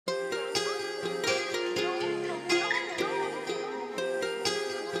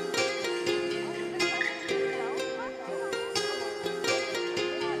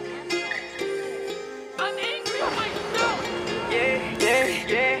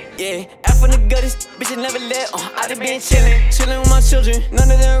Yeah, F from the gutters, bitches never let I done been chillin' with my children, none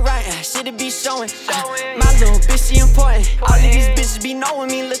of them right, shit it be showing. My little bitch, she important. All of these bitches be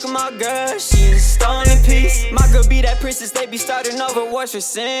knowing me, look at my girl, she in stolen peace. My girl be that princess, they be starting over wars for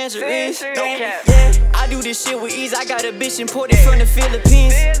centuries. Yeah, I do this shit with ease, I got a bitch imported from the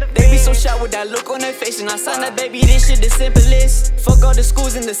Philippines. They be so shocked with that look on their face, and I sign that baby, this shit the simplest. Fuck all the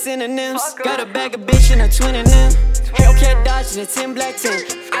schools and the synonyms, got a bag of bitch and a twin in them. Hellcat Dodge and a 10 black 10.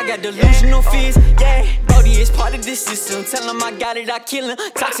 I got delusional fees, yeah. Brody is part of this system. Tell him I got it, I kill him.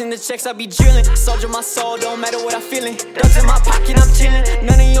 Toxin the checks, I be drilling. Soldier my soul, don't matter what I feelin'. Drugs in my pocket, I'm chillin'.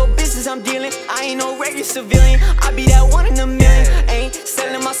 None of your business, I'm dealing. I ain't no regular civilian. I be that one in a million. Ain't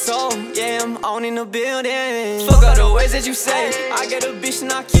selling my soul, yeah, I'm owning the building. Fuck all the ways that you say. I get a bitch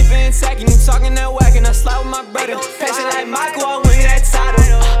and I keep it intact. And you talking that whack and I slide with my brother. Passing like Michael, I win that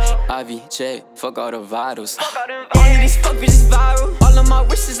title. IVJ, fuck all the vitals. All of these fuck bitches viral. All of my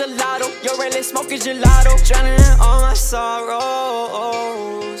wishes a lotto. Your red lit smoke is gelato. Drowning in all my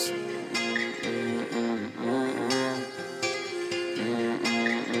sorrows.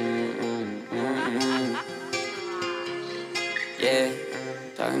 Yeah,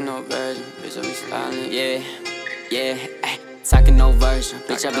 talking no version, bitch I be styling. Yeah, ay, talking no version,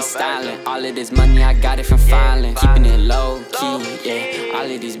 bitch I be styling. All of this money I got it from filing, keeping it low key. Yeah, all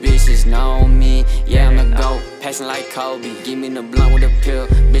of these bitches know me. Yeah, I'm the GOAT, passing like Kobe. Give me the blunt with a pill,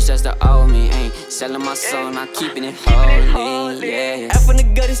 bitch that's the old me. Ain't selling my soul, not keeping it holy. Yeah, F from the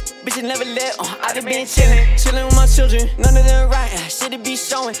gutters, bitches never let I done been chillin' with my children, none of them right, shit it be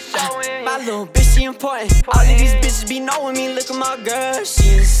showing. My little bitch, she important. All of these bitches be knowing me, look at my girl,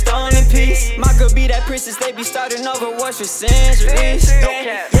 she in stolen peace. My girl be that princess, they be starting over wars for centuries.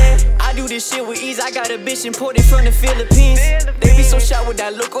 Yeah, I do this shit with ease, I got a bitch imported from the Philippines. They be so shocked with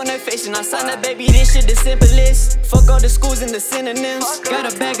that look on their face, and I sign that baby, this shit the simplest. Fuck all the schools and the synonyms, got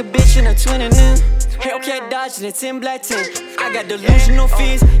a bag of bitch and a twin in them. Hellcat Dodge and a 10 black 10. I got delusional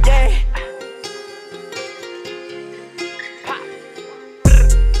fees, yeah.